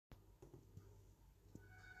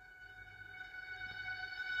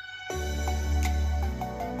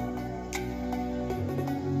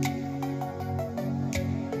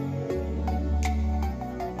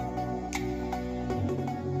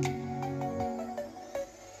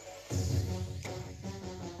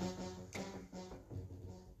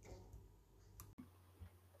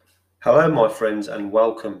Hello, my friends, and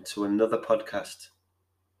welcome to another podcast.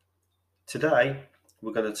 Today,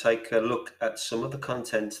 we're going to take a look at some of the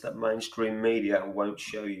content that mainstream media won't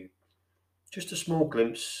show you. Just a small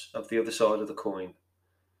glimpse of the other side of the coin.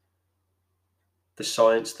 The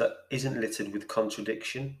science that isn't littered with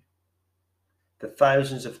contradiction. The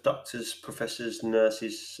thousands of doctors, professors,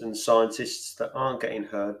 nurses, and scientists that aren't getting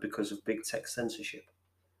heard because of big tech censorship.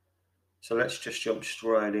 So let's just jump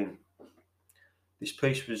straight in. This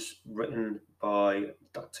piece was written by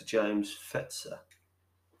Dr. James Fetzer,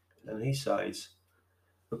 and he says,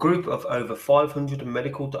 a group of over 500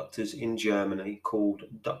 medical doctors in Germany, called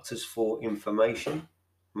Doctors for Information,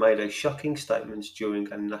 made a shocking statement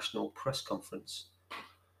during a national press conference. I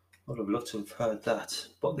would have loved to have heard that,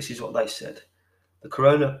 but this is what they said. The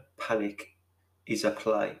corona panic is a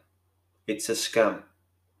play. It's a scam,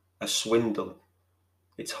 a swindle.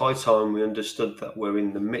 It's high time we understood that we're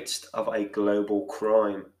in the midst of a global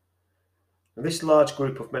crime. And this large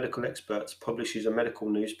group of medical experts publishes a medical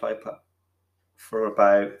newspaper for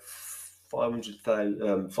about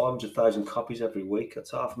 500,000 copies every week.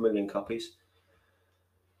 That's 500,000 copies.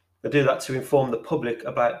 They do that to inform the public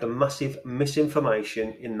about the massive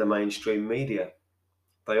misinformation in the mainstream media.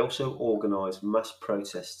 They also organise mass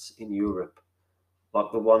protests in Europe,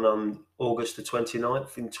 like the one on August the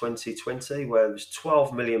 29th in 2020, where there was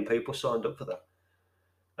 12 million people signed up for that.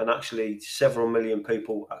 And actually, several million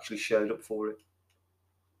people actually showed up for it.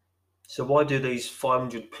 So why do these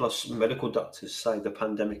 500 plus medical doctors say the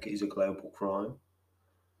pandemic is a global crime?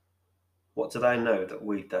 What do they know that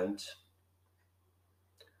we don't?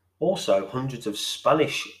 Also, hundreds of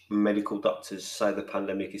Spanish medical doctors say the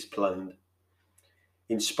pandemic is planned.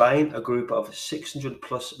 In Spain, a group of 600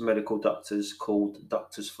 plus medical doctors called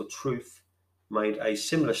Doctors for Truth made a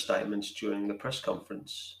similar statement during a press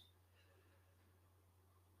conference.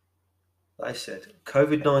 They said,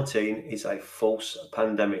 COVID-19 is a false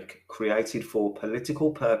pandemic created for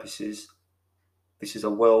political purposes. This is a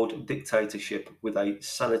world dictatorship with a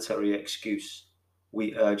sanitary excuse.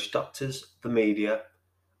 We urge doctors, the media,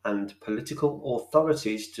 and political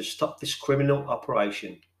authorities to stop this criminal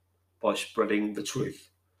operation by spreading the truth.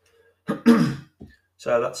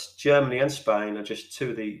 So that's Germany and Spain are just two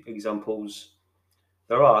of the examples.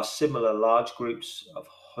 There are similar large groups of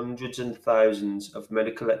hundreds and thousands of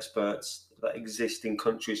medical experts that exist in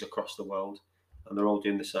countries across the world, and they're all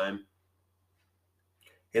doing the same.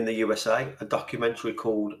 In the USA, a documentary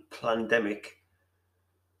called Plandemic,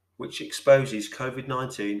 which exposes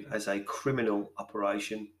COVID-19 as a criminal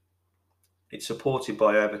operation. It's supported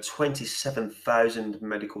by over 27,000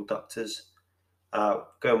 medical doctors. Go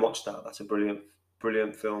and watch that. That's a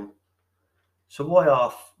brilliant film. So why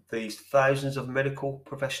are these thousands of medical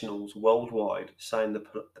professionals worldwide saying the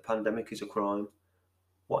pandemic is a crime?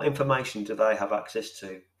 What information do they have access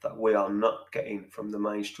to that we are not getting from the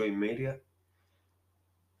mainstream media?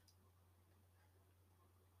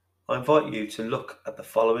 I invite you to look at the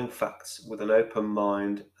following facts with an open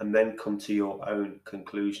mind and then come to your own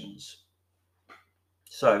conclusions.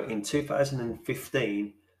 So, in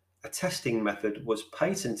 2015, a testing method was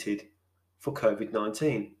patented for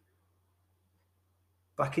COVID-19.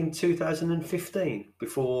 Back in 2015,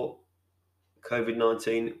 before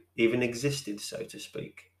COVID-19 even existed, so to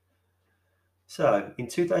speak. So, in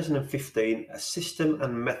 2015, a system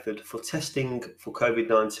and method for testing for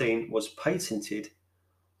COVID-19 was patented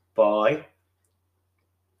by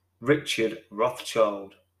Richard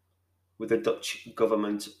Rothschild with a Dutch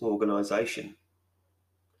government organisation.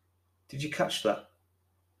 Did you catch that?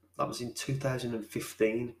 That was in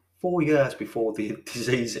 2015, 4 years before the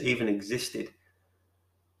disease even existed.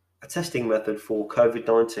 A testing method for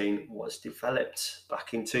COVID-19 was developed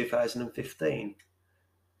back in 2015.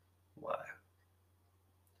 Wow.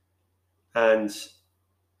 And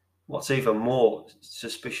what's even more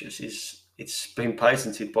suspicious is it's been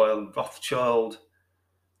patented by Rothschild.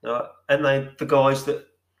 And the guys that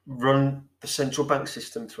run the central bank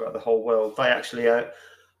system throughout the whole world, they actually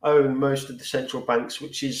own most of the central banks,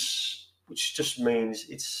 which just means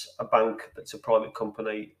it's a bank that's a private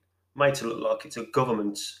company, made to look like it's a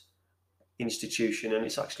government institution, and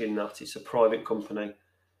it's actually not. It's a private company,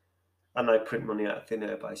 and they print money out of thin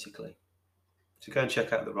air, basically. So go and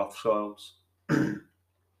check out the Rothschilds.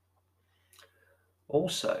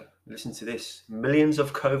 Also, listen to this: millions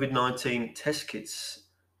of COVID-19 test kits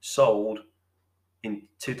sold in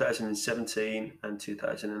 2017 and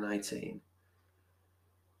 2018.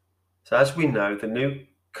 So as we know, the new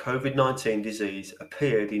COVID-19 disease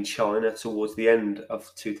appeared in China towards the end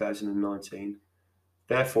of 2019.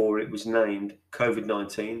 Therefore, it was named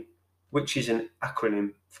COVID-19, which is an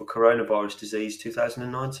acronym for Coronavirus Disease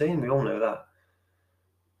 2019. We all know that.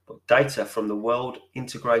 But data from the World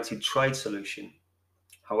Integrated Trade Solution,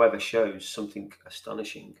 however, shows something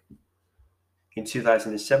astonishing. In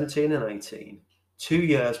 2017 and 18, 2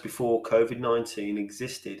 years before COVID-19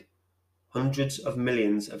 existed, hundreds of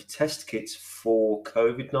millions of test kits for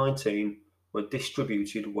COVID-19 were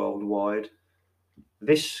distributed worldwide.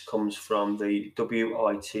 This comes from the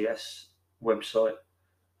WITS website,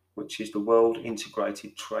 which is the World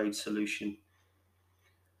Integrated Trade Solution.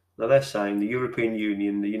 Now they're saying the European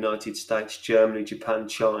Union, the United States, Germany, Japan,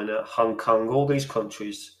 China, Hong Kong, all these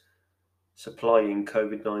countries supplying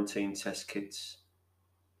COVID-19 test kits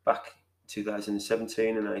back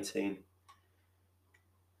 2017 and 18.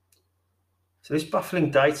 So this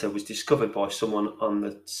baffling data was discovered by someone on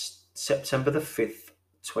the September the 5th,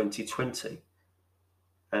 2020,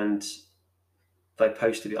 and they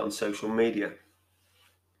posted it on social media.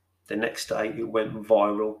 The next day it went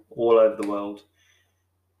viral all over the world.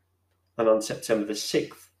 And on September the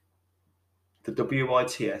 6th, the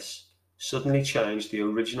WITS suddenly changed the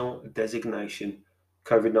original designation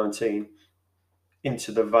COVID-19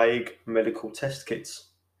 into the vague medical test kits.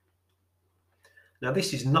 Now,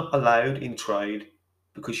 this is not allowed in trade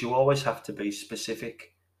because you always have to be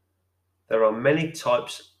specific. There are many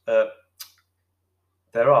types of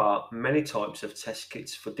test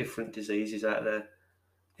kits for different diseases out there.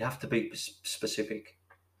 You have to be specific.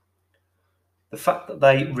 The fact that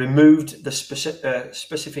they removed the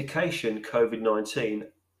specification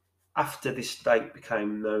COVID-19 after this date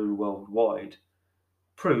became known worldwide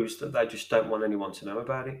proves that they just don't want anyone to know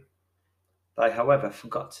about it. They, however,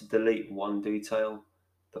 forgot to delete one detail: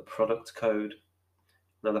 the product code.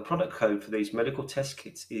 Now, the product code for these medical test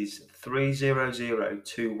kits is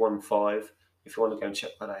 300215, if you want to go and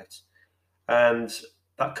check that out. And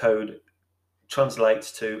that code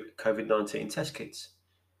translates to COVID-19 test kits.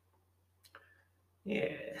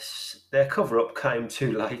 Yes, their cover-up came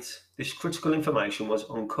too late. This critical information was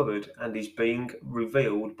uncovered and is being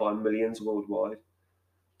revealed by millions worldwide.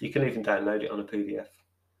 You can even download it on a PDF.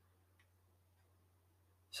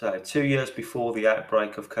 So, 2 years before the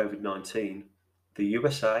outbreak of COVID-19, the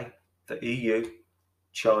USA, the EU,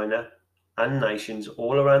 China, and nations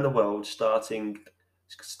all around the world started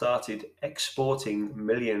exporting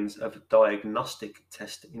millions of diagnostic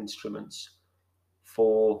test instruments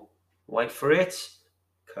for, wait for it,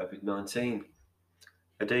 COVID-19,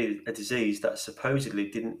 a disease that supposedly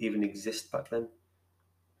didn't even exist back then.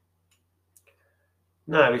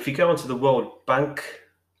 Now, if you go onto the World Bank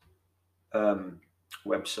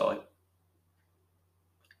website,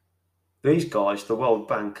 these guys, the World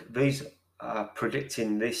Bank, these are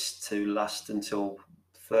predicting this to last until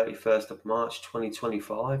 31st of March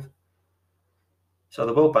 2025. So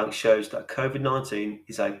the World Bank shows that COVID-19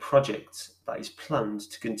 is a project that is planned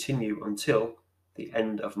to continue until the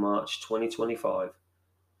end of March 2025.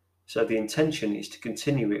 So the intention is to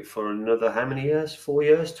continue it for another, how many years? 4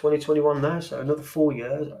 years, 2021 now, so another 4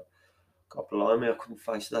 years. God blimey, I couldn't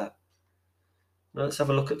face that. Now let's have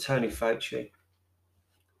a look at Tony Fauci.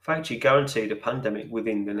 Fauci guaranteed a pandemic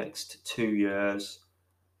within the next 2 years.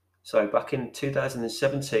 So back in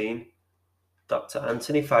 2017, Dr.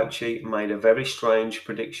 Anthony Fauci made a very strange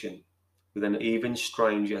prediction with an even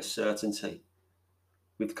stranger certainty.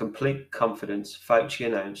 With complete confidence, Fauci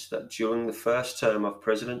announced that during the first term of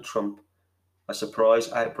President Trump, a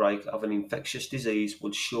surprise outbreak of an infectious disease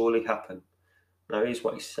would surely happen. Now here's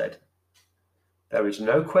what he said. There is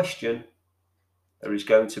no question there is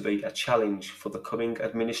going to be a challenge for the coming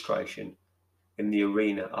administration in the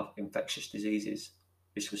arena of infectious diseases.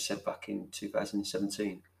 This was said back in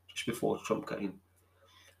 2017, just before Trump got in.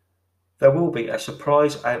 There will be a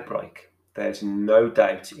surprise outbreak. There's no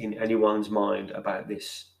doubt in anyone's mind about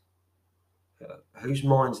this. Whose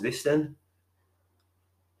mind's this then?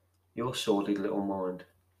 Your sordid little mind.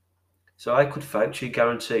 So how could Fauci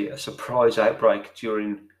guarantee a surprise outbreak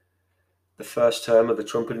during the first term of the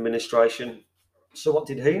Trump administration? So what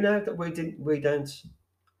did he know that we don't?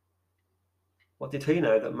 What did he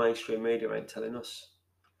know that mainstream media ain't telling us?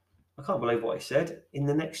 I can't believe what he said. In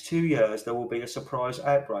the next 2 years, there will be a surprise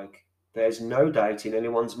outbreak. There's no doubt in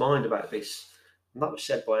anyone's mind about this. And that was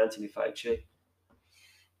said by Anthony Fauci.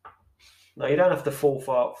 Now, you don't have to fall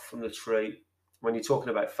far from the tree when you're talking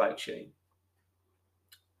about Fauci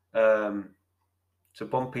to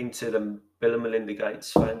bump into the Bill and Melinda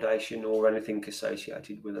Gates Foundation or anything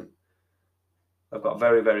associated with them. I've got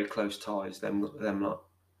very, very close ties, them lot.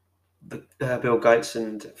 Bill Gates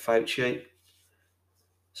and Fauci.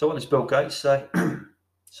 So what does Bill Gates say?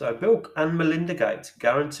 So Bill and Melinda Gates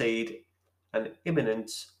guaranteed an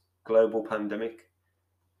imminent global pandemic.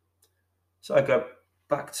 So I go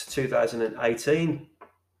back to 2018.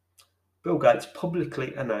 Bill Gates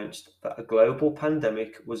publicly announced that a global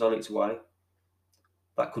pandemic was on its way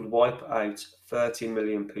that could wipe out 30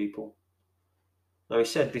 million people. Now, he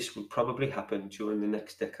said this would probably happen during the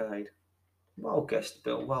next decade. Well guessed,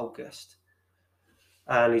 Bill, well guessed.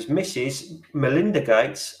 And his missus, Melinda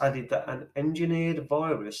Gates, added that an engineered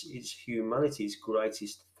virus is humanity's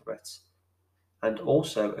greatest threat, and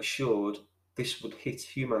also assured this would hit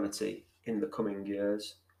humanity in the coming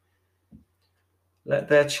years. Let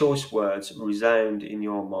their choice words resound in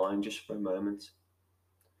your mind just for a moment.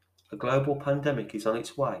 A global pandemic is on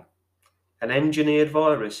its way. An engineered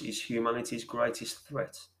virus is humanity's greatest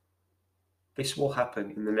threat. This will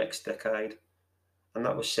happen in the next decade. And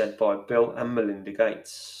that was said by Bill and Melinda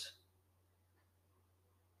Gates.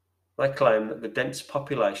 They claim that the dense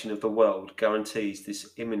population of the world guarantees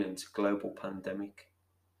this imminent global pandemic.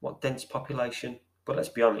 What dense population? But let's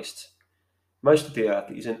be honest, most of the earth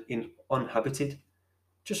is uninhabited.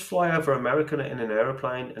 Just fly over America in an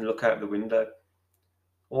aeroplane and look out the window.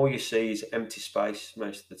 All you see is empty space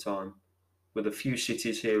most of the time, with a few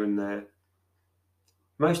cities here and there.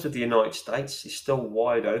 Most of the United States is still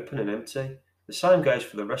wide open and empty. The same goes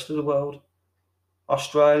for the rest of the world.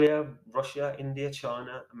 Australia, Russia, India,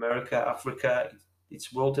 China, America, Africa,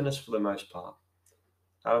 it's wilderness for the most part.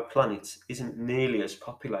 Our planet isn't nearly as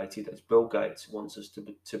populated as Bill Gates wants us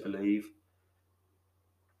to believe.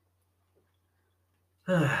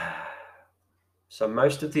 So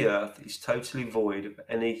most of the earth is totally void of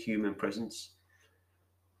any human presence.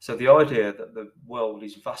 So the idea that the world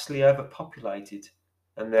is vastly overpopulated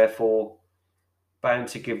and therefore bound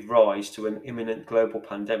to give rise to an imminent global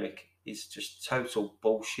pandemic is just total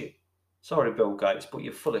bullshit. Sorry, Bill Gates, but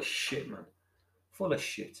you're full of shit, man. Full of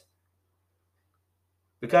shit.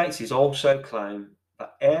 The Gateses also claim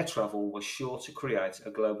that air travel was sure to create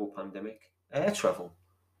a global pandemic. Air travel?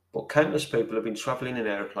 But countless people have been travelling in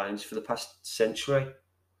aeroplanes for the past century.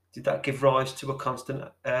 Did that give rise to constant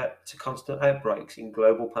outbreaks in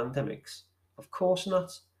global pandemics? Of course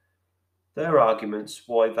not. Their arguments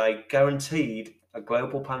why they guaranteed a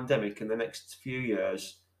global pandemic in the next few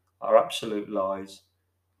years are absolute lies.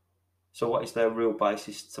 So what is their real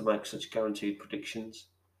basis to make such guaranteed predictions?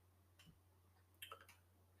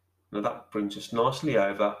 Now that brings us nicely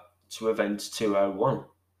over to Event 201,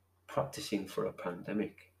 practicing for a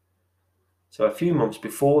pandemic. So a few months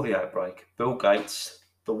before the outbreak, Bill Gates,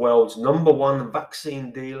 the world's #1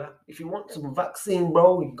 vaccine dealer, if you want some vaccine,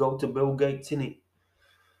 bro, you go to Bill Gates, innit?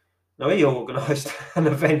 Now he organised an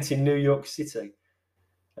event in New York City.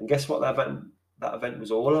 And guess what that event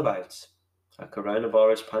was all about? A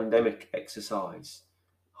coronavirus pandemic exercise.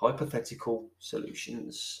 Hypothetical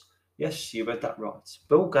solutions. Yes, you read that right.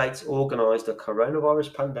 Bill Gates organised a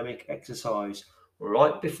coronavirus pandemic exercise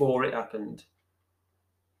right before it happened.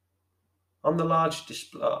 On the large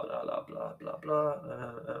display, blah, blah, blah, blah.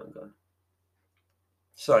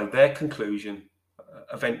 So their conclusion,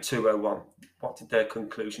 Event 201, what did their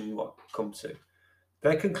conclusion come to?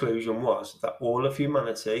 Their conclusion was that all of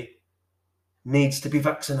humanity needs to be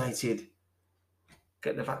vaccinated.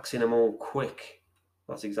 Get the vaccine them all quick.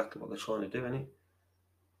 That's exactly what they're trying to do, isn't it?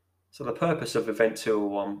 So the purpose of Event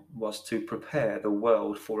 201 was to prepare the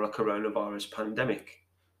world for a coronavirus pandemic,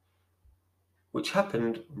 which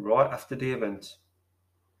happened right after the event.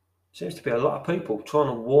 Seems to be a lot of people trying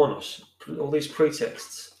to warn us, all these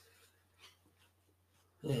pretexts.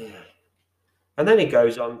 Yeah. And then he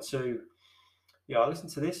goes on to, listen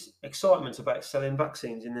to this, excitement about selling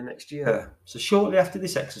vaccines in the next year. So shortly after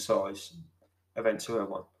this exercise, Event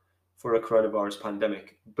 201, for a coronavirus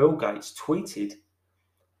pandemic, Bill Gates tweeted,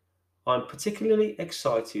 "I'm particularly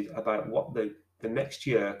excited about what the next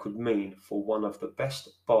year could mean for one of the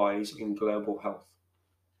best buys in global health,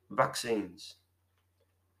 vaccines."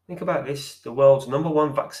 Think about this, the world's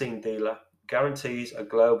 #1 vaccine dealer guarantees a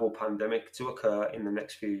global pandemic to occur in the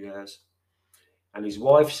next few years. And his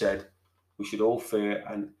wife said we should all fear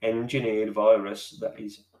an engineered virus that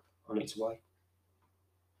is on its way.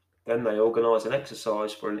 Then they organise an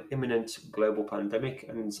exercise for an imminent global pandemic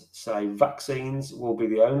and say vaccines will be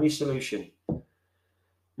the only solution.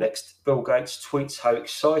 Next, Bill Gates tweets how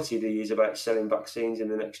excited he is about selling vaccines in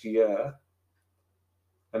the next year.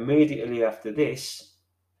 Immediately after this,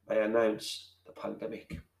 they announce the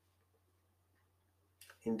pandemic.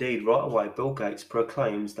 Indeed, right away, Bill Gates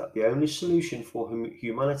proclaims that the only solution for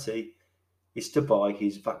humanity is to buy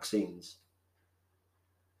his vaccines.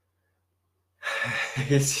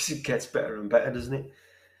 It gets better and better, doesn't it?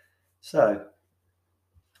 So,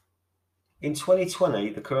 in 2020,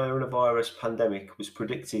 the coronavirus pandemic was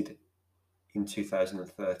predicted in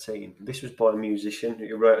 2013. This was by a musician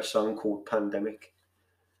who wrote a song called Pandemic.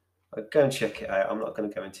 Go and check it out. I'm not going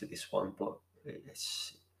to go into this one, but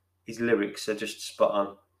his lyrics are just spot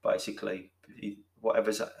on. Basically,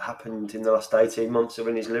 whatever's happened in the last 18 months are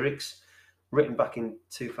in his lyrics, written back in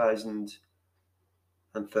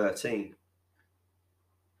 2013.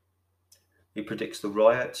 He predicts the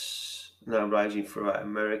riots now raging throughout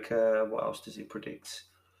America. What else does he predict?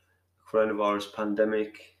 Coronavirus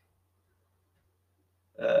pandemic.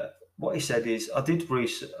 What he said is, I did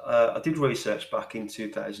research back in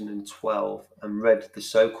 2012 and read the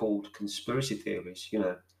so-called conspiracy theories.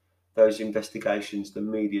 Those investigations the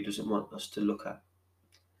media doesn't want us to look at.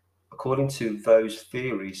 According to those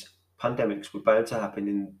theories, pandemics were bound to happen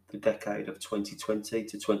in the decade of 2020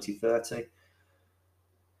 to 2030.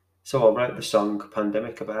 So I wrote the song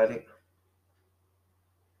Pandemic about it.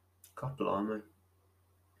 God blimey.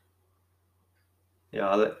 Yeah,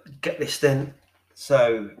 I'll get this then.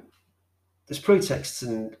 So there's pretexts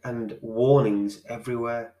and warnings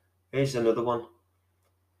everywhere. Here's another one.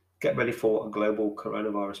 Get ready for a global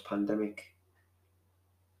coronavirus pandemic.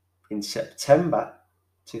 In September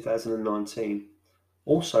 2019,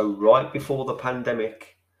 also right before the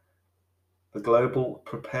pandemic, the Global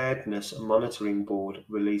Preparedness Monitoring Board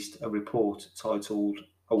released a report titled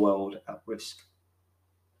A World at Risk.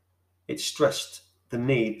 It stressed the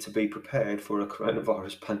need to be prepared for a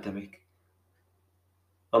coronavirus pandemic.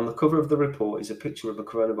 On the cover of the report is a picture of a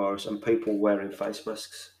coronavirus and people wearing face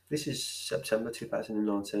masks. This is September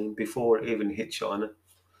 2019, before it even hit China.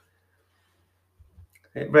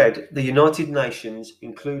 It read, the United Nations,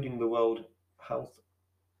 including the World Health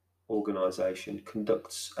Organization,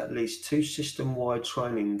 conducts at least 2 system-wide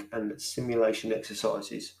training and simulation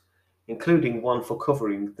exercises, including one for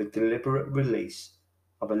covering the deliberate release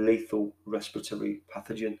of a lethal respiratory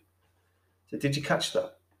pathogen. So did you catch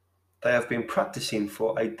that? They have been practicing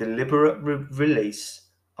for a deliberate release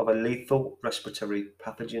of a lethal respiratory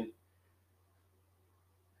pathogen.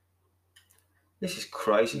 This is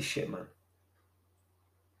crazy shit, man.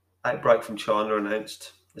 Outbreak from China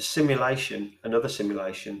announced. Another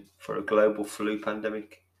simulation for a global flu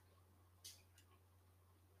pandemic.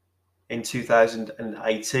 In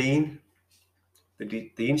 2018,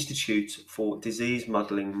 the Institute for Disease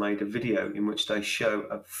Modelling made a video in which they show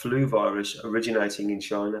a flu virus originating in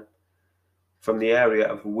China from the area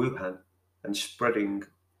of Wuhan and spreading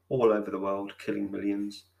all over the world, killing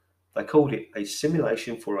millions. They called it a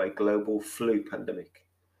simulation for a global flu pandemic.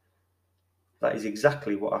 That is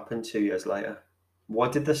exactly what happened 2 years later. Why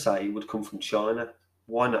did they say it would come from China?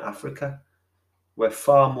 Why not Africa, where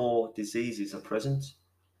far more diseases are present?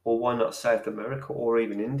 Or why not South America or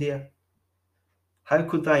even India? How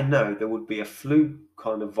could they know there would be a flu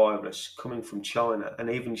kind of virus coming from China and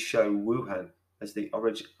even show Wuhan as the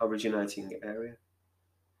originating area?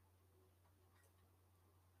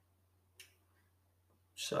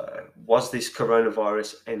 So, was this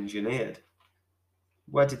coronavirus engineered?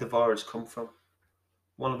 Where did the virus come from?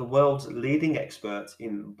 One of the world's leading experts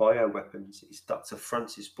in bioweapons is Dr.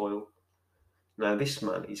 Francis Boyle. Now, this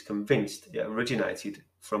man is convinced it originated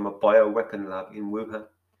from a bioweapon lab in Wuhan,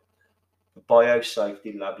 the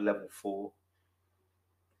Biosafety Lab Level 4.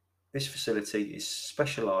 This facility is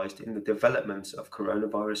specialised in the development of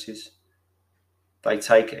coronaviruses. They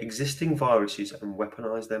take existing viruses and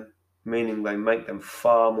weaponise them, meaning they make them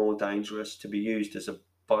far more dangerous to be used as a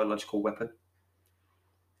biological weapon.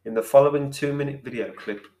 In the following 2-minute video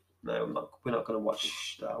clip, we're not going to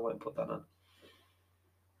watch that, I won't put that on.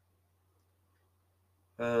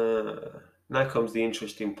 Now comes the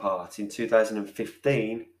interesting part. In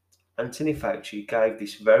 2015, Anthony Fauci gave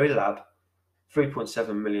this very lab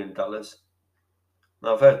 $3.7 million.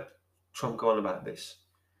 Now, I've heard Trump go on about this.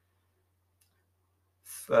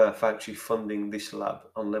 Fauci funding this lab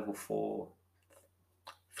on level 4,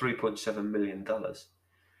 $3.7 million.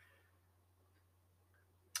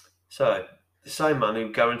 So, the same man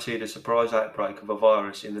who guaranteed a surprise outbreak of a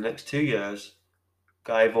virus in the next 2 years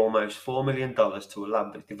gave almost $4 million to a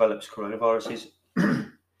lab that develops coronaviruses.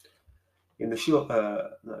 In the short,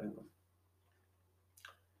 there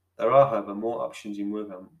are, however, more options in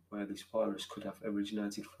Wuhan where this virus could have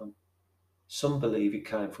originated from. Some believe it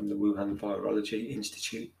came from the Wuhan Virology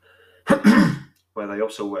Institute, where they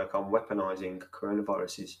also work on weaponizing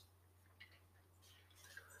coronaviruses.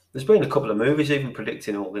 There's been a couple of movies even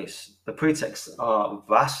predicting all this. The pretexts are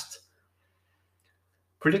vast.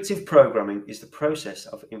 Predictive programming is the process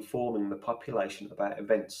of informing the population about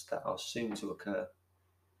events that are soon to occur.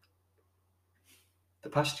 The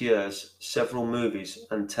past years, several movies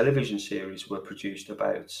and television series were produced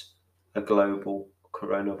about a global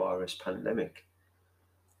coronavirus pandemic.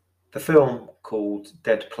 The film, called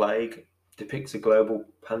Dead Plague, depicts a global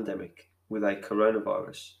pandemic with a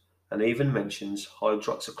coronavirus and even mentions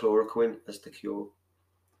hydroxychloroquine as the cure.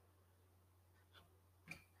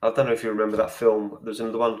 I don't know if you remember that film. There's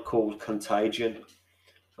another one called Contagion.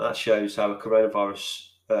 That shows how a coronavirus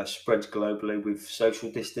spreads globally with social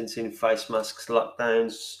distancing, face masks,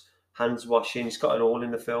 lockdowns, hands washing. It's got it all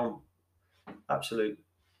in the film. Absolute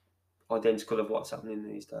identical of what's happening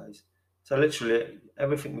these days. So literally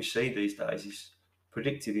everything we see these days is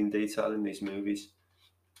predicted in detail in these movies.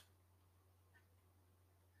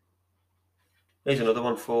 Here's another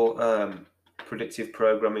one for predictive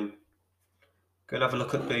programming. Go and have a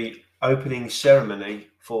look at the opening ceremony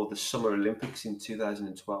for the Summer Olympics in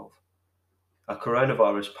 2012. A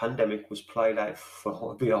coronavirus pandemic was played out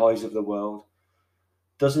for the eyes of the world.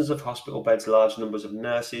 Dozens of hospital beds, large numbers of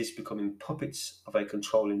nurses becoming puppets of a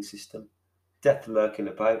controlling system, death lurking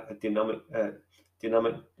about, a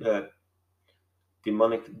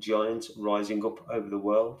demonic giant rising up over the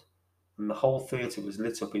world, and the whole theatre was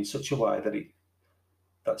lit up in such a way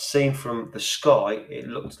that seen from the sky, it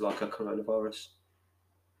looked like a coronavirus.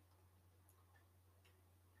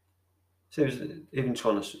 So it was even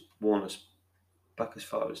trying to warn us back as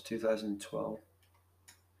far as 2012,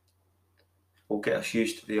 or get us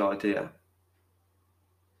used to the idea.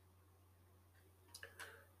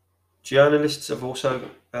 Journalists have also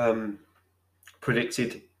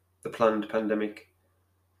predicted the planned pandemic.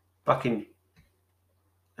 Hang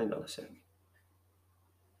on a sec.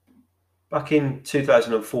 Back in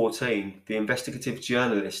 2014, the investigative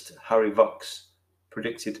journalist Harry Vox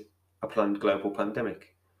predicted a planned global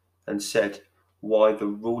pandemic and said why the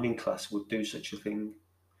ruling class would do such a thing.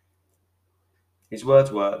 His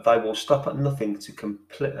words were, "They will stop at nothing to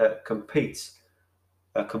complete their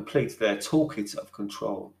toolkit of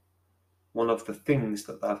control." One of the things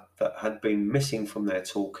that had been missing from their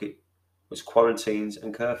toolkit was quarantines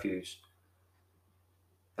and curfews.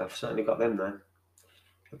 They've certainly got them now.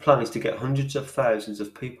 The plan is to get hundreds of thousands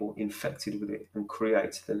of people infected with it and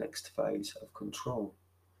create the next phase of control.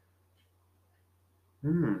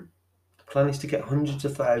 The plan is to get hundreds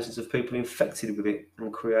of thousands of people infected with it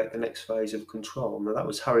and create the next phase of control. Now, that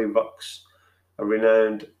was Harry Vox, a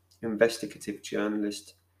renowned investigative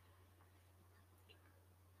journalist.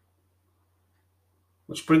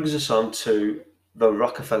 Which brings us on to the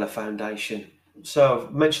Rockefeller Foundation. So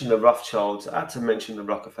I've mentioned the Rothschilds. I had to mention the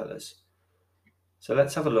Rockefellers. So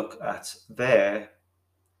let's have a look at their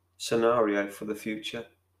scenario for the future.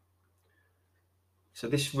 So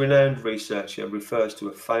this renowned researcher refers to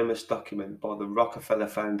a famous document by the Rockefeller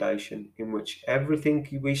Foundation in which everything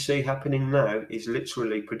we see happening now is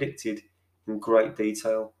literally predicted in great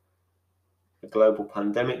detail. The global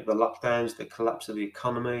pandemic, the lockdowns, the collapse of the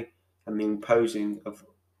economy, and the imposing of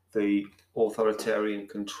the authoritarian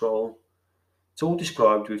control. It's all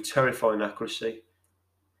described with terrifying accuracy.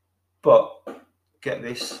 But get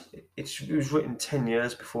this, it was written 10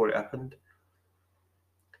 years before it happened.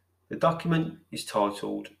 The document is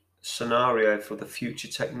titled Scenario for the Future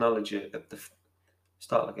Technology of the...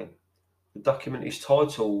 Start again. The document is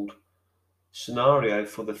titled Scenario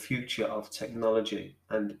for the Future of Technology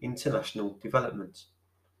and International Development.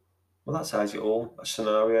 Well, that says it all, a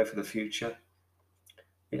scenario for the future.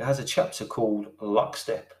 It has a chapter called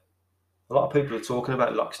Lockstep. A lot of people are talking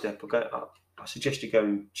about Lockstep. I suggest you go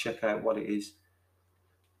and check out what it is.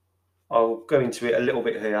 I'll go into it a little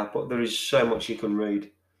bit here, but there is so much you can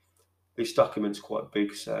read. This document's quite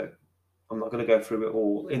big, so I'm not going to go through it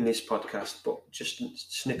all in this podcast, but just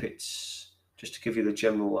snippets, just to give you the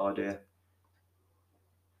general idea.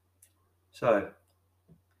 So,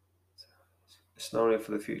 scenario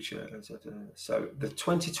for the future. So, the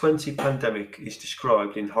 2020 pandemic is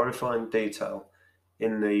described in horrifying detail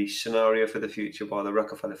in the Scenario for the Future by the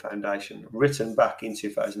Rockefeller Foundation, written back in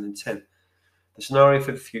 2010. The scenario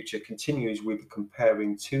for the future continues with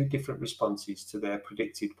comparing two different responses to their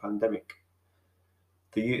predicted pandemic.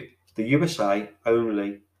 The USA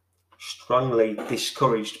only strongly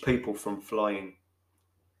discouraged people from flying,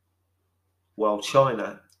 while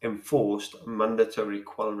China enforced mandatory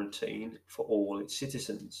quarantine for all its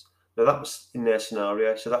citizens. Now, that was in their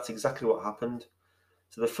scenario, so that's exactly what happened.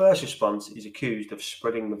 So the first response is accused of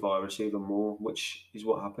spreading the virus even more, which is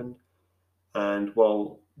what happened. And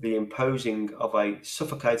while the imposing of a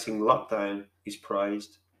suffocating lockdown is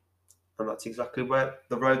praised, and that's exactly where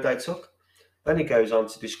the road they took. Then he goes on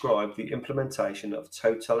to describe the implementation of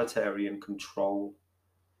totalitarian control.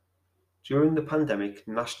 During the pandemic,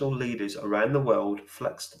 national leaders around the world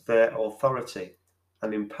flexed their authority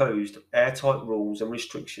and imposed airtight rules and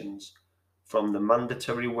restrictions, from the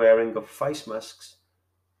mandatory wearing of face masks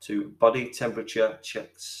to body temperature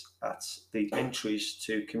checks at the entries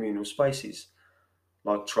to communal spaces.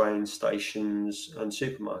 like train stations and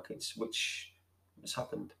supermarkets, which has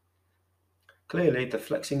happened. Clearly, the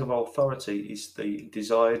flexing of authority is the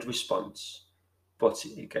desired response, but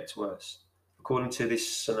it gets worse. According to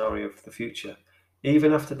this scenario of the future,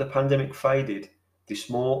 even after the pandemic faded, this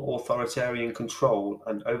more authoritarian control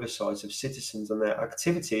and oversight of citizens and their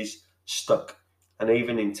activities stuck and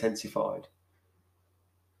even intensified.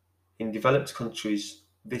 In developed countries,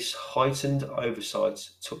 this heightened oversight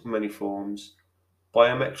took many forms: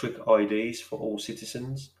 biometric IDs for all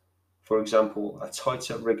citizens, for example, a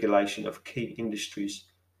tighter regulation of key industries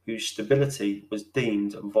whose stability was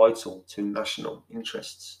deemed vital to national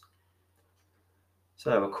interests.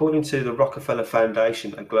 So, according to the Rockefeller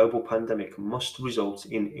Foundation, a global pandemic must result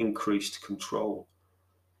in increased control,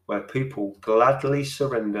 where people gladly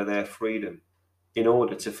surrender their freedom in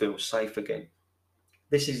order to feel safe again.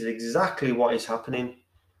 This is exactly what is happening.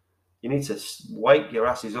 You need to wake your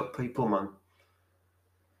asses up, people, man.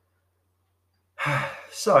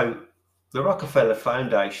 So, the Rockefeller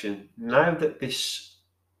Foundation, now that this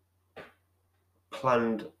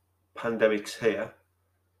planned pandemic's here,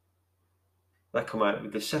 they come out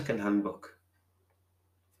with the second handbook.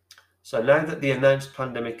 So now that the announced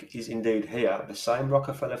pandemic is indeed here, the same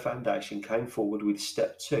Rockefeller Foundation came forward with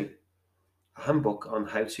step 2, a handbook on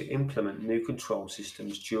how to implement new control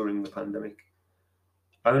systems during the pandemic.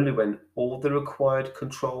 Only when all the required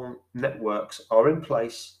control networks are in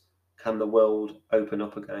place can the world open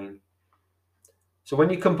up again. So when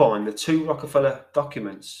you combine the two Rockefeller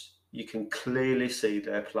documents, you can clearly see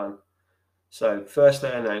their plan. So first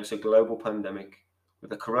they announce a global pandemic with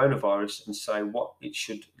the coronavirus and say what it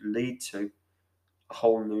should lead to, a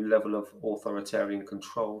whole new level of authoritarian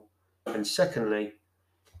control. And secondly,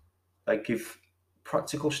 they give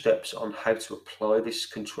practical steps on how to apply this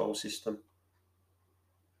control system.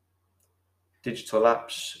 Digital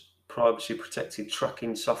apps, privacy protected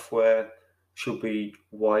tracking software should be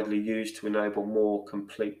widely used to enable more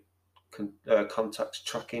complete contact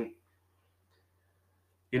tracking.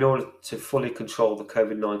 In order to fully control the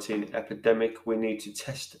COVID-19 epidemic, we need to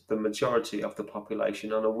test the majority of the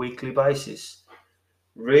population on a weekly basis.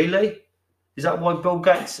 Really? Is that why Bill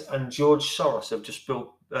Gates and George Soros have just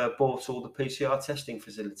bought all the PCR testing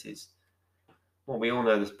facilities? Well, we all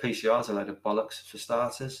know that PCR is a load of bollocks for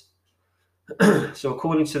starters. So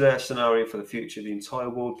according to their scenario for the future, the entire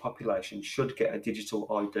world population should get a digital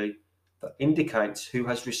ID that indicates who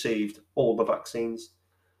has received all the vaccines.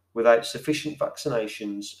 Without sufficient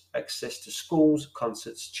vaccinations, access to schools,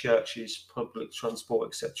 concerts, churches, public transport,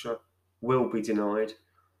 etc. will be denied.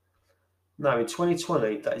 Now, in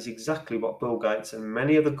 2020, that is exactly what Bill Gates and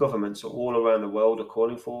many other governments all around the world are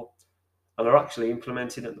calling for and are actually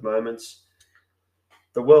implementing at the moment.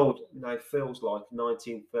 The world now feels like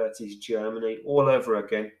 1930s Germany all over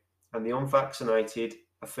again, and the unvaccinated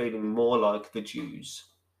are feeling more like the Jews.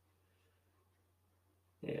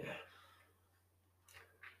 Yeah.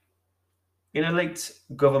 In a leaked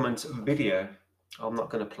government video, I'm not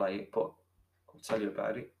going to play it, but I'll tell you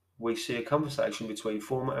about it. We see a conversation between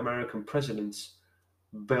former American presidents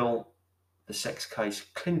Bill the Sex Case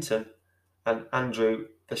Clinton and Andrew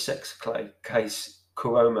the Sex Case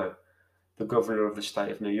Cuomo, the governor of the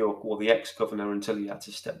state of New York, or the ex-governor until he had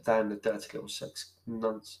to step down, the dirty little sex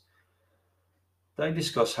nonce. They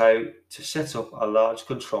discuss how to set up a large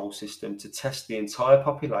control system to test the entire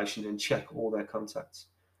population and check all their contacts.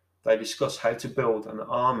 They discuss how to build an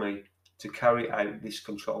army to carry out this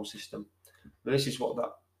control system. Now, this is what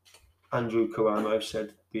that Andrew Cuomo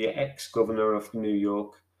said, the ex-governor of New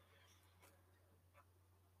York,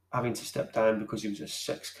 having to step down because he was a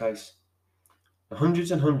sex case.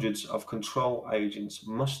 Hundreds and hundreds of control agents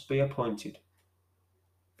must be appointed.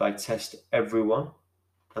 They test everyone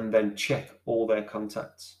and then check all their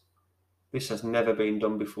contacts. This has never been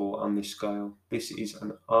done before on this scale. This is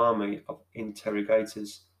an army of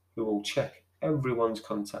interrogators who will check everyone's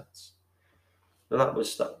contacts. Now that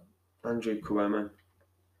was that Andrew Cuomo.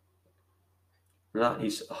 And that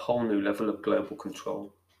is a whole new level of global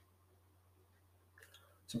control.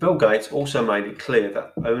 So Bill Gates also made it clear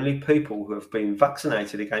that only people who have been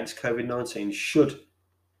vaccinated against COVID-19 should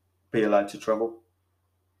be allowed to travel,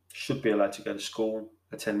 should be allowed to go to school,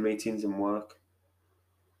 attend meetings and work.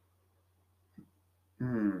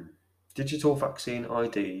 Digital vaccine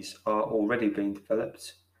IDs are already being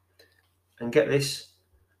developed. And get this,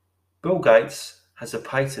 Bill Gates has a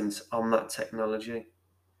patent on that technology.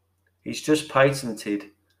 He's just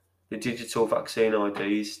patented the digital vaccine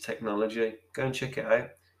IDs technology. Go and check it out.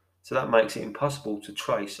 So that makes it impossible to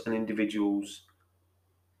trace an individual's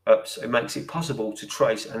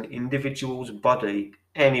body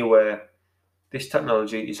anywhere This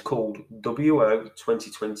technology is called WO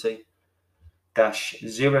 2020-060606.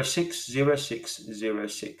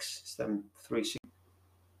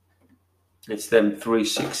 It's them three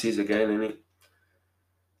sixes again, isn't it?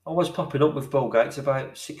 Always popping up with Bill Gates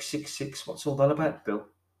about 666. What's all that about, Bill?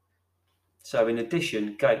 So in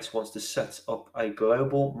addition, Gates wants to set up a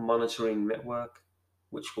global monitoring network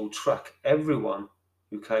which will track everyone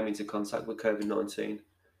who came into contact with COVID-19.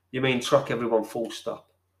 You mean track everyone full stop?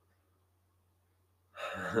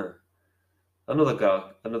 Another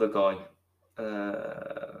guy,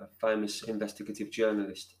 famous investigative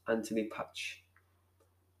journalist, Anthony Patch.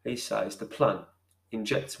 He says the plan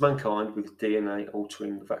injects mankind with DNA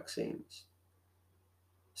altering vaccines.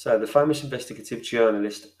 So the famous investigative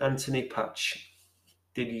journalist Anthony Patch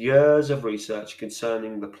did years of research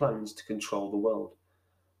concerning the plans to control the world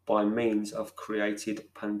by means of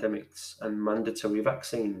created pandemics and mandatory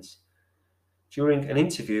vaccines. During an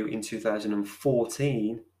interview in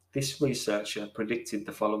 2014, this researcher predicted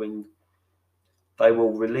the following. They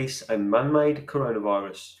will release a man-made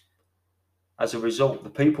coronavirus. As a result, the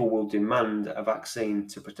people will demand a vaccine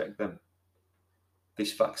to protect them.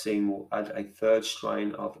 This vaccine will add a third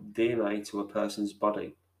strain of DNA to a person's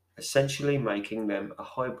body, essentially making them a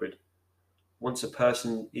hybrid. Once a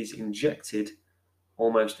person is injected,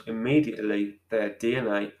 almost immediately their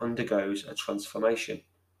DNA undergoes a transformation.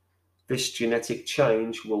 This genetic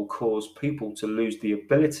change will cause people to lose the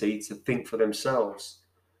ability to think for themselves,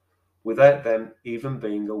 without them even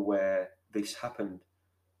being aware this happened.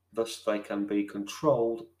 Thus, they can be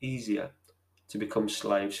controlled easier to become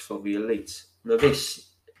slaves for the elite. Now, this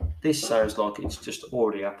sounds like it's just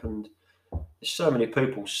already happened. There's so many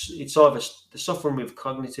people. It's either they're suffering with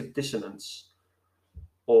cognitive dissonance,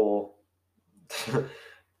 or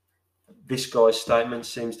this guy's statement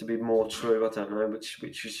seems to be more true. I don't know which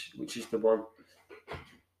is the one.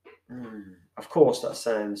 Of course,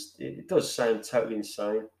 it does sound totally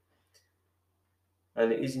insane,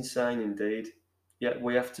 and it is insane indeed. Yet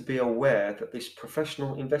we have to be aware that this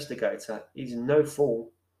professional investigator is no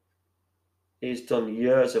fool. He's done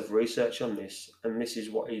years of research on this, and this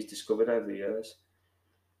is what he's discovered over the years.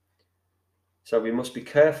 So we must be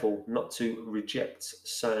careful not to reject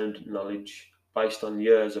sound knowledge based on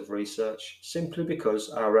years of research, simply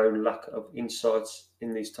because our own lack of insights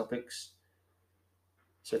in these topics.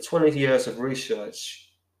 So 20 years of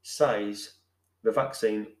research says the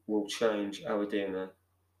vaccine will change our DNA.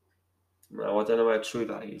 Now, I don't know how true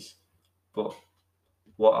that is, but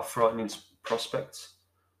what a frightening prospect.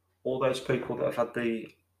 All those people that have had the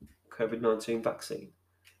COVID-19 vaccine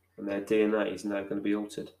and their DNA is now going to be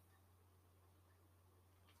altered.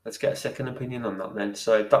 Let's get a second opinion on that then.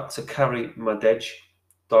 So Dr. Carrie Madej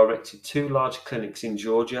directed 2 large clinics in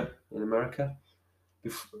Georgia, in America.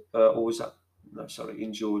 In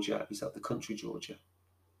Georgia. Is that the country Georgia?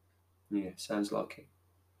 Yeah, sounds like it.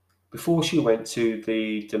 Before she went to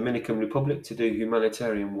the Dominican Republic to do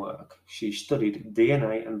humanitarian work, she studied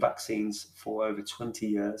DNA and vaccines for over 20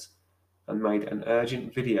 years and made an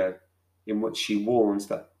urgent video in which she warns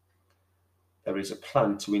that there is a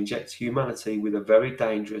plan to inject humanity with a very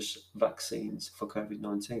dangerous vaccines for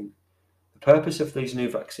COVID-19. The purpose of these new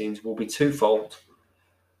vaccines will be twofold.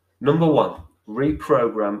 Number 1,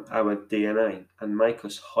 reprogram our DNA and make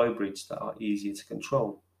us hybrids that are easier to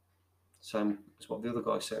control. Same as what the other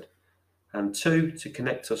guy said. And 2, to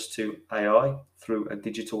connect us to AI through a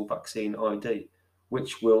digital vaccine ID,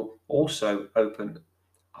 which will also open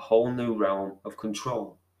a whole new realm of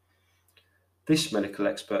control. This medical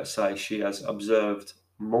expert says she has observed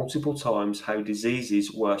multiple times how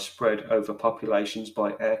diseases were spread over populations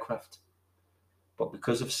by aircraft, but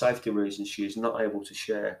because of safety reasons, she is not able to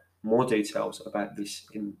share more details about this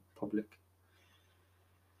in public.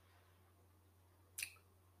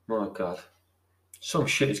 My God. Some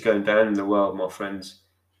shit is going down in the world, my friends.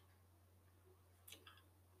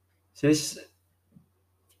 So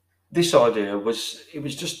this idea was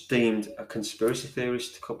just deemed a conspiracy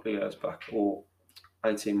theorist a couple of years back, or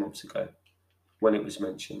 18 months ago, when it was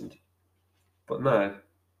mentioned. But now,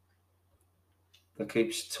 they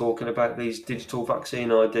keep talking about these digital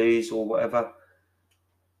vaccine IDs or whatever.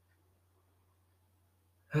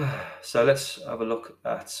 So let's have a look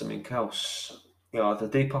at something else. The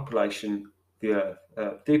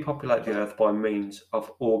depopulate the earth by means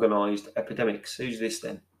of organised epidemics. Who's this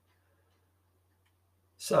then?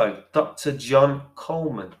 So, Dr. John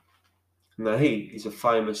Coleman. Now, he is a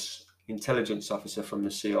famous intelligence officer from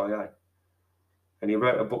the CIA, and he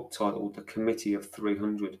wrote a book titled The Committee of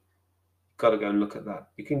 300. Got to go and look at that.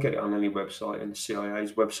 You can get it on any website, and the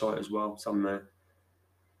CIA's website as well. It's on there.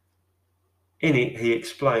 In it, he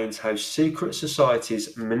explains how secret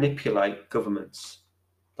societies manipulate governments.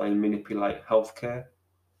 They manipulate healthcare,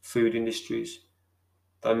 food industries,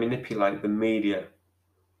 they manipulate the media.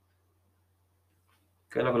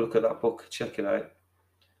 Go and have a look at that book, check it out.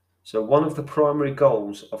 So one of the primary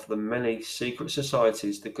goals of the many secret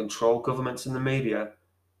societies that control governments and the media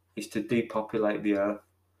is to depopulate the earth.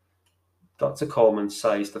 Dr. Coleman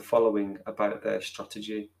says the following about their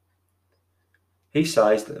strategy. He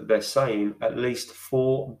says that they're saying at least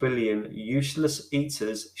 4 billion useless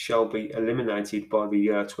eaters shall be eliminated by the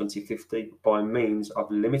year 2050 by means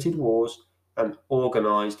of limited wars and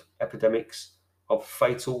organised epidemics of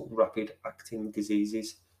fatal rapid-acting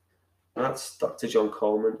diseases. That's Dr. John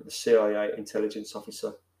Coleman, the CIA intelligence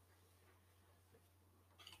officer.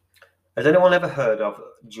 Has anyone ever heard of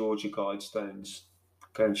Georgia Guidestones?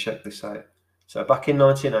 Go and check this out. So back in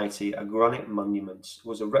 1980, a granite monument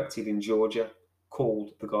was erected in Georgia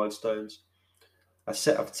called the Guidestones. A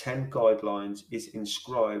set of 10 guidelines is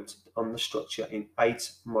inscribed on the structure in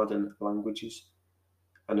 8 modern languages,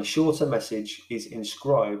 and a shorter message is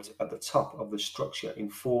inscribed at the top of the structure in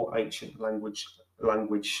 4 ancient language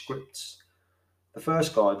scripts. The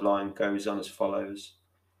first guideline goes on as follows.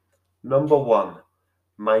 Number 1,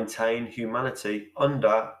 maintain humanity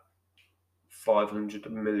under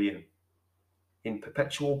 500 million in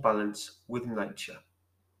perpetual balance with nature.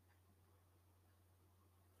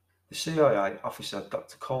 The CIA officer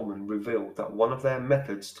Dr. Coleman revealed that one of their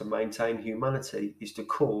methods to maintain humanity is to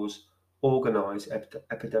cause organised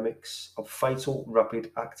epidemics of fatal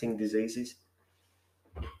rapid-acting diseases.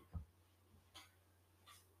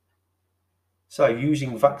 So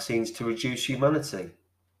using vaccines to reduce humanity?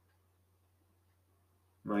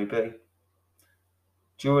 Maybe.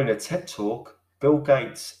 During a TED talk, Bill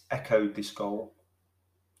Gates echoed this goal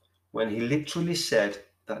when he literally said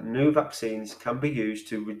that new vaccines can be used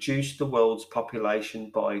to reduce the world's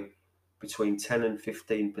population by between 10 and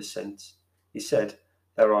 15%. He said,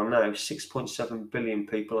 there are now 6.7 billion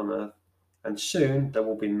people on Earth, and soon there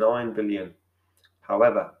will be 9 billion.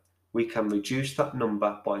 However, we can reduce that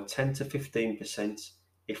number by 10 to 15%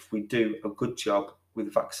 if we do a good job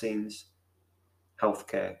with vaccines,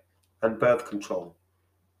 healthcare, and birth control.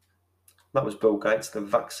 That was Bill Gates, the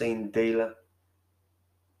vaccine dealer.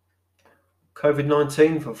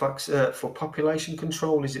 COVID-19 for population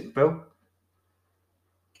control, is it, Bill?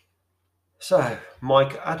 So,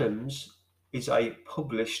 Mike Adams is a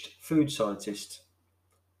published food scientist,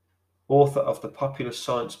 author of the popular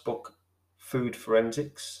science book Food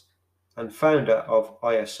Forensics, and founder of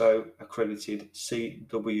ISO-accredited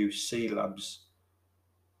CWC Labs.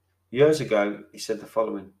 Years ago, he said the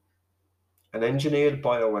following: an engineered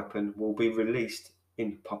bioweapon will be released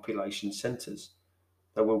in population centres.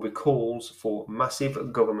 There will be calls for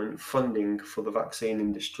massive government funding for the vaccine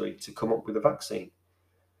industry to come up with a vaccine.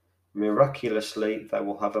 Miraculously, they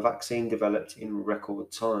will have a vaccine developed in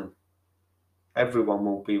record time. Everyone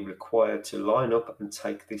will be required to line up and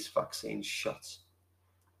take this vaccine shot.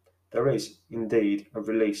 There is, indeed, a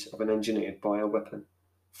release of an engineered bioweapon,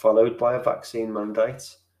 followed by a vaccine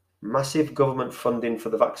mandate, massive government funding for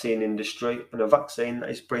the vaccine industry, and a vaccine that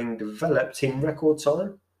is being developed in record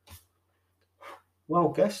time. Well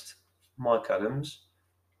guessed, Mike Adams.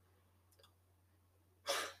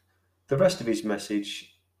 The rest of his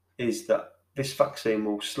message is that this vaccine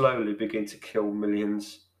will slowly begin to kill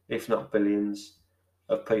millions, if not billions,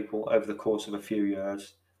 of people over the course of a few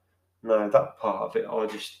years. No, that part of it, I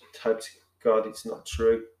just hope to God it's not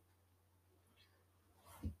true.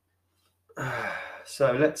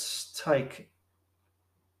 So let's take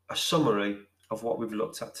a summary of what we've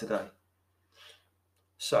looked at today.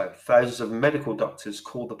 So, thousands of medical doctors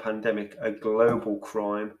call the pandemic a global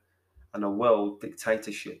crime and a world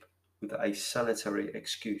dictatorship with a sanitary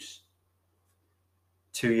excuse.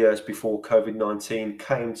 2 years before COVID-19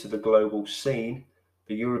 came to the global scene,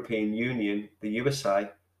 the European Union, the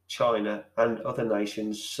USA, China, and other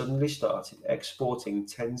nations suddenly started exporting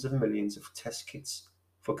tens of millions of test kits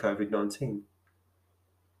for COVID-19.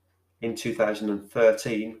 In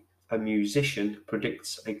 2013, a musician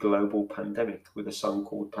predicts a global pandemic with a song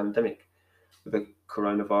called Pandemic with the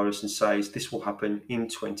coronavirus and says this will happen in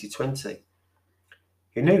 2020.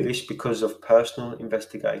 He knew this because of personal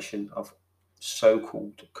investigation of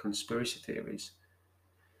so-called conspiracy theories.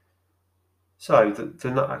 So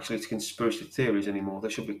they're not actually conspiracy theories anymore. They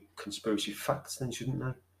should be conspiracy facts then, shouldn't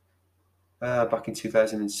they? Back in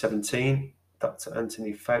 2017, Dr.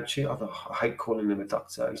 Anthony Fauci, I hate calling him a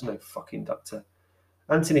doctor, he's no fucking doctor.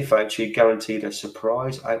 Anthony Fauci guaranteed a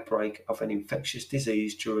surprise outbreak of an infectious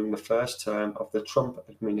disease during the first term of the Trump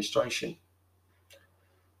administration.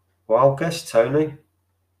 Well, guess, Tony.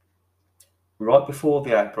 Right before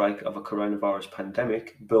the outbreak of a coronavirus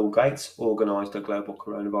pandemic, Bill Gates organised a global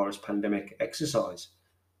coronavirus pandemic exercise,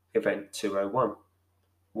 Event 201.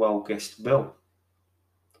 Well guessed, Bill.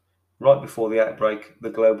 Right before the outbreak,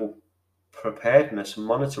 the Global Preparedness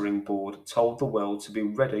Monitoring Board told the world to be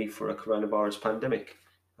ready for a coronavirus pandemic.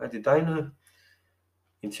 How did they know?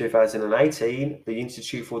 In 2018, the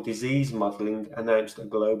Institute for Disease Modelling announced a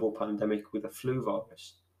global pandemic with a flu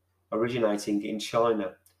virus, originating in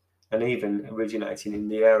China and even originating in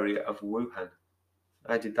the area of Wuhan.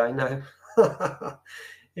 How did they know?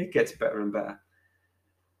 It gets better and better.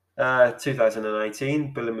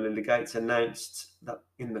 2018, Bill and Melinda Gates announced that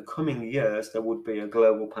in the coming years there would be a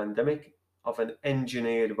global pandemic of an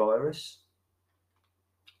engineered virus.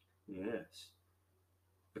 Yes.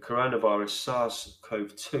 The coronavirus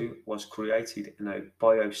SARS-CoV-2 was created in a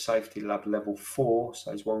biosafety lab level 4,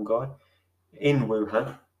 says one guy, in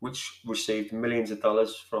Wuhan, which received millions of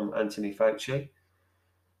dollars from Anthony Fauci.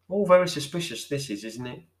 All very suspicious, this is, isn't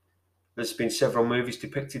it? There's been several movies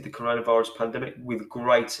depicted the coronavirus pandemic with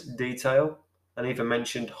great detail and even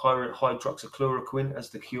mentioned hydroxychloroquine as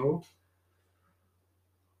the cure.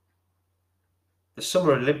 The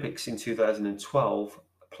Summer Olympics in 2012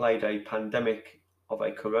 played a pandemic of a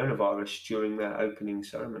coronavirus during their opening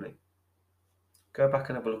ceremony. Go back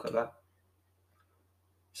and have a look at that.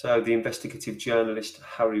 So the investigative journalist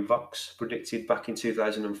Harry Vox predicted back in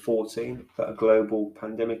 2014 that a global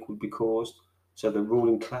pandemic would be caused so the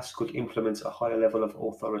ruling class could implement a higher level of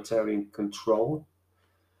authoritarian control.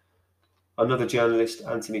 Another journalist,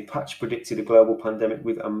 Anthony Patch, predicted a global pandemic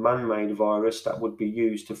with a man-made virus that would be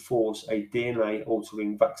used to force a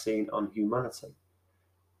DNA-altering vaccine on humanity.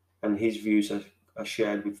 And his views are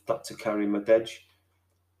shared with Dr. Carrie Madej,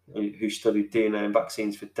 who studied DNA and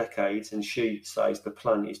vaccines for decades, and she says the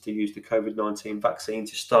plan is to use the COVID-19 vaccine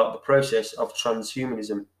to start the process of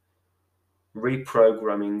transhumanism,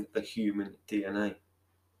 reprogramming the human DNA.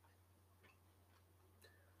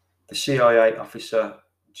 The CIA officer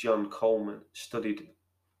John Coleman studied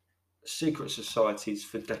secret societies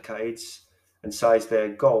for decades and says their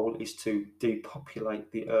goal is to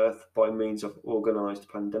depopulate the earth by means of organised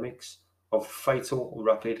pandemics of fatal,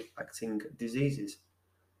 rapid-acting diseases.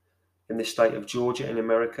 In the state of Georgia in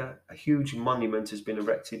America, a huge monument has been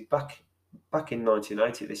erected back in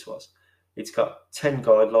 1980, this was. It's got 10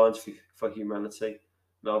 guidelines for humanity,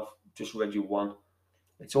 and I've just read you one.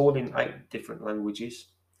 It's all in 8 different languages.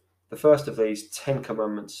 The first of these 10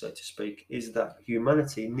 commandments, so to speak, is that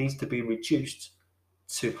humanity needs to be reduced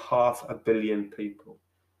to 500 million people.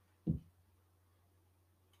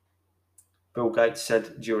 Bill Gates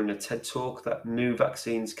said during a TED talk that new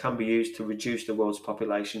vaccines can be used to reduce the world's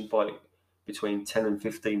population by between 10 and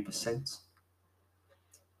 15%.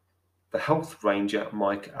 The health ranger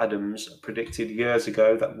Mike Adams predicted years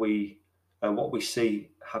ago that what we see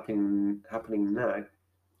happening now,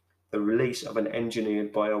 the release of an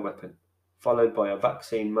engineered bioweapon, followed by a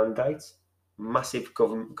vaccine mandate, massive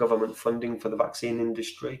government funding for the vaccine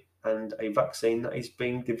industry, and a vaccine that is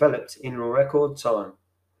being developed in record time.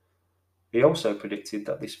 He also predicted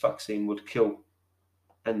that this vaccine would kill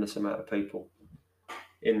endless amount of people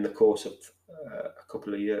in the course of a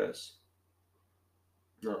couple of years.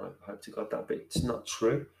 No, I hope to God that bit's not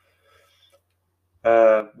true.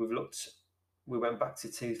 We went back to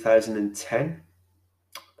 2010,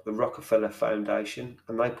 the Rockefeller Foundation,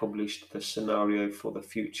 and they published the scenario for the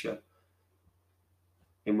future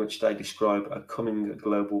in which they describe a coming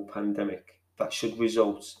global pandemic that should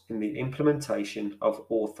result in the implementation of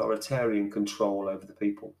authoritarian control over the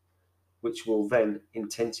people, which will then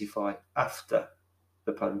intensify after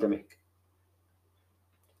the pandemic.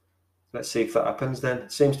 Let's see if that happens then.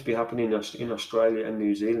 It seems to be happening in Australia and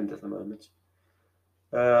New Zealand at the moment.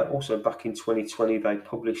 Also, back in 2020, they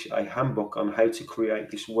published a handbook on how to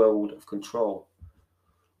create this world of control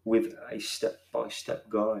with a step-by-step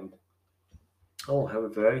guide. Oh, how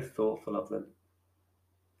very thoughtful of them.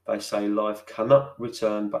 They say life cannot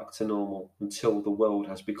return back to normal until the world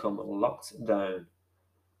has become locked down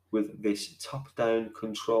with this top-down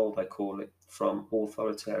control, they call it, from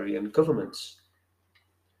authoritarian governments.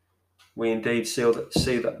 We indeed see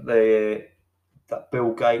that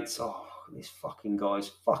Bill Gates, this fucking guy's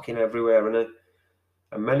fucking everywhere, isn't he?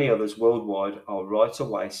 And many others worldwide are right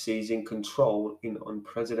away seizing control in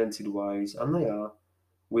unprecedented ways, and they are,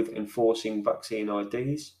 with enforcing vaccine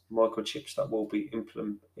IDs, microchips that will be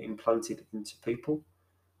implanted into people,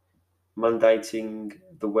 mandating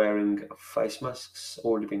the wearing of face masks,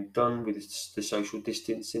 already been done with the social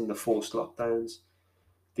distancing, the forced lockdowns,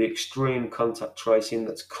 the extreme contact tracing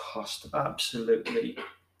that's cost absolutely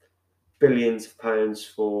billions of pounds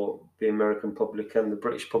for the American public and the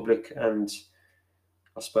British public, and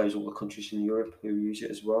I suppose all the countries in Europe who use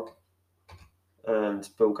it as well. And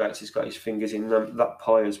Bill Gates has got his fingers in that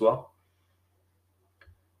pie as well.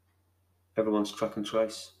 Everyone's track and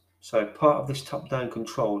trace. So part of this top-down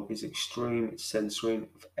control is extreme censoring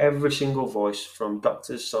of every single voice from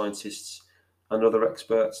doctors, scientists, and other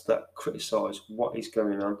experts that criticise what is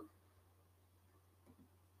going on.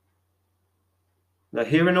 Now,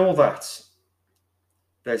 hearing all that,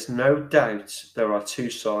 there's no doubt there are two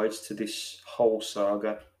sides to this whole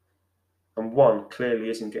saga, and one clearly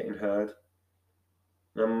isn't getting heard.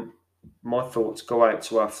 My thoughts go out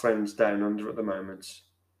to our friends down under at the moment,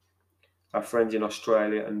 our friends in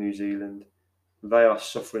Australia and New Zealand. They are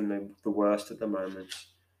suffering the worst at the moment.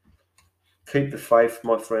 Keep the faith,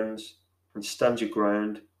 my friends, and stand your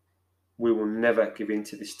ground. We will never give in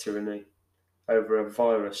to this tyranny over a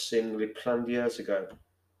virus seemingly planned years ago,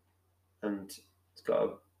 and it's got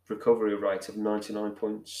a recovery rate of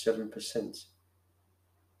 99.7%.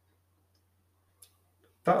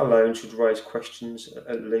 That alone should raise questions,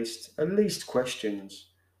 at least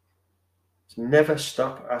questions. So never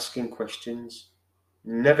stop asking questions,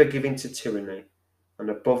 never give in to tyranny, and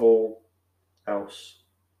above all else,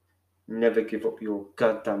 never give up your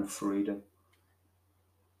goddamn freedom.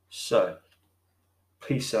 So,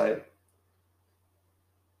 peace out.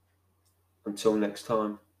 Until next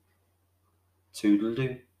time,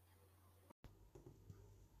 toodle-doo.